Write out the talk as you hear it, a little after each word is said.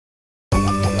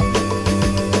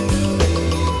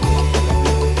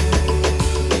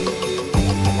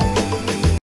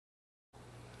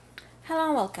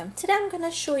welcome. Today I'm going to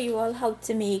show you all how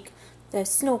to make the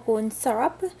snow cone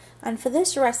syrup, and for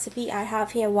this recipe I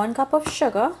have here 1 cup of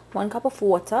sugar, 1 cup of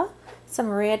water, some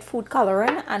red food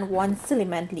coloring, and 1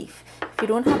 ciliment leaf. If you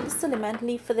don't have the ciliment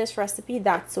leaf for this recipe,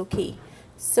 that's okay.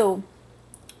 So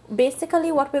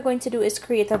basically what we're going to do is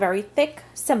create a very thick,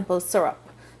 simple syrup.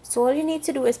 So all you need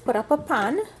to do is put up a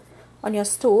pan on your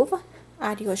stove,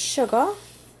 add your sugar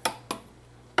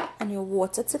and your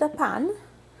water to the pan,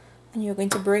 and you're going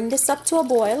to bring this up to a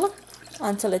boil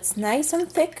until it's nice and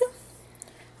thick.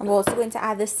 I'm also going to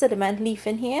add the ciliment leaf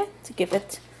in here to give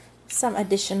it some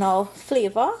additional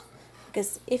flavor,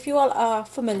 because if you all are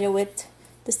familiar with,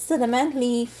 the ciliment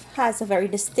leaf has a very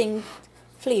distinct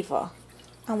flavor,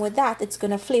 and with that it's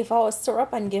going to flavor our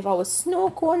syrup and give our snow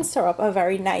cone syrup a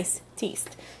very nice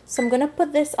taste. So I'm going to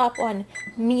put this up on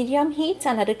medium heat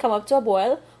and let it come up to a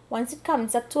boil. Once it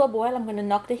comes up to a boil, I'm going to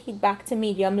knock the heat back to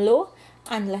medium low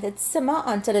and let it simmer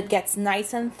until it gets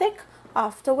nice and thick,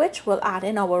 after which we'll add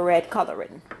in our red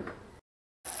coloring.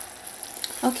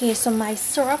 Okay, so my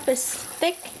syrup is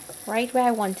thick, right where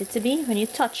I want it to be. When you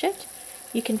touch it,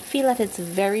 you can feel that it's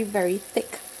very, very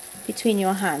thick between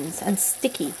your hands and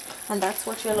sticky, and that's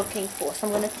what you're looking for. So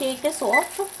I'm going to take this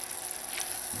off.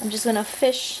 I'm just going to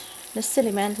fish the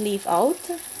ciliment leaf out.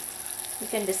 You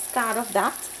can discard of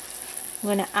that. I'm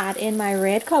going to add in my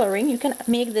red coloring. You can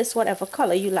make this whatever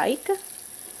color you like.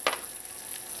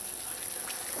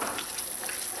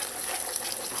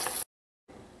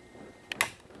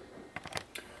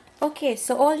 Okay,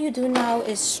 so all you do now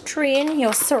is strain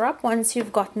your syrup once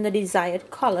you've gotten the desired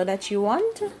color that you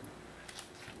want.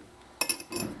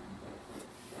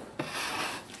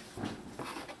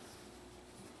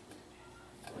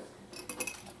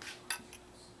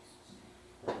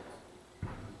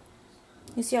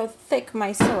 You see how thick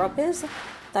my syrup is?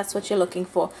 That's what you're looking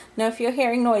for. Now if you're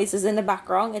hearing noises in the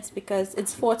background, it's because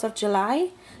it's 4th of July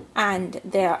and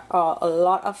there are a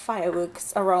lot of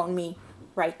fireworks around me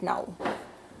right now.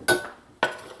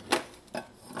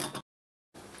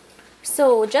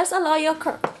 So just allow your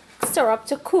syrup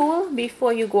to cool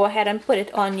before you go ahead and put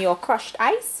it on your crushed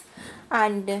ice.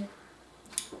 And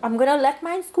I'm going to let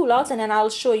mine cool out and then I'll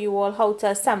show you all how to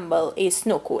assemble a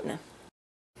snow cone.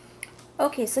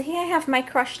 Okay, so here I have my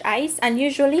crushed ice, and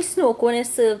usually snow cone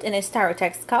is served in a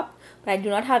Styrotex cup, but I do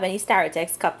not have any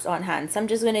Styrotex cups on hand, so I'm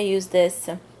just going to use this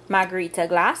margarita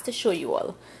glass to show you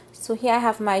all. So here I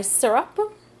have my syrup.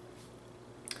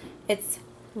 It's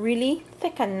really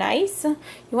thick and nice. You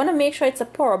want to make sure it's a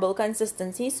pourable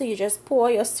consistency, so you just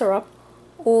pour your syrup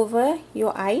over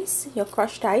your ice, your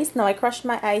crushed ice. Now I crushed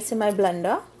my ice in my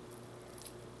blender,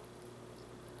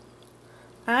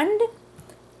 and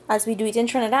as we do it in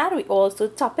Trinidad, we also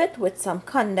top it with some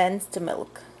condensed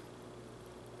milk.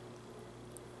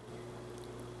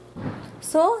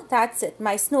 So that's it,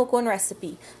 my snow cone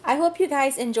recipe. I hope you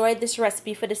guys enjoyed this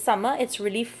recipe for the summer. It's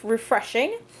really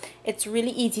refreshing. It's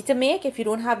really easy to make. If you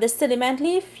don't have the ciliment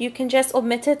leaf, you can just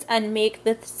omit it and make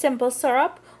the simple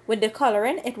syrup with the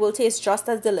coloring. It will taste just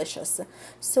as delicious.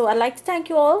 So I'd like to thank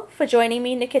you all for joining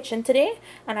me in the kitchen today,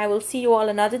 and I will see you all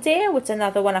another day with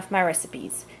another one of my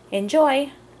recipes.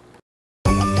 Enjoy!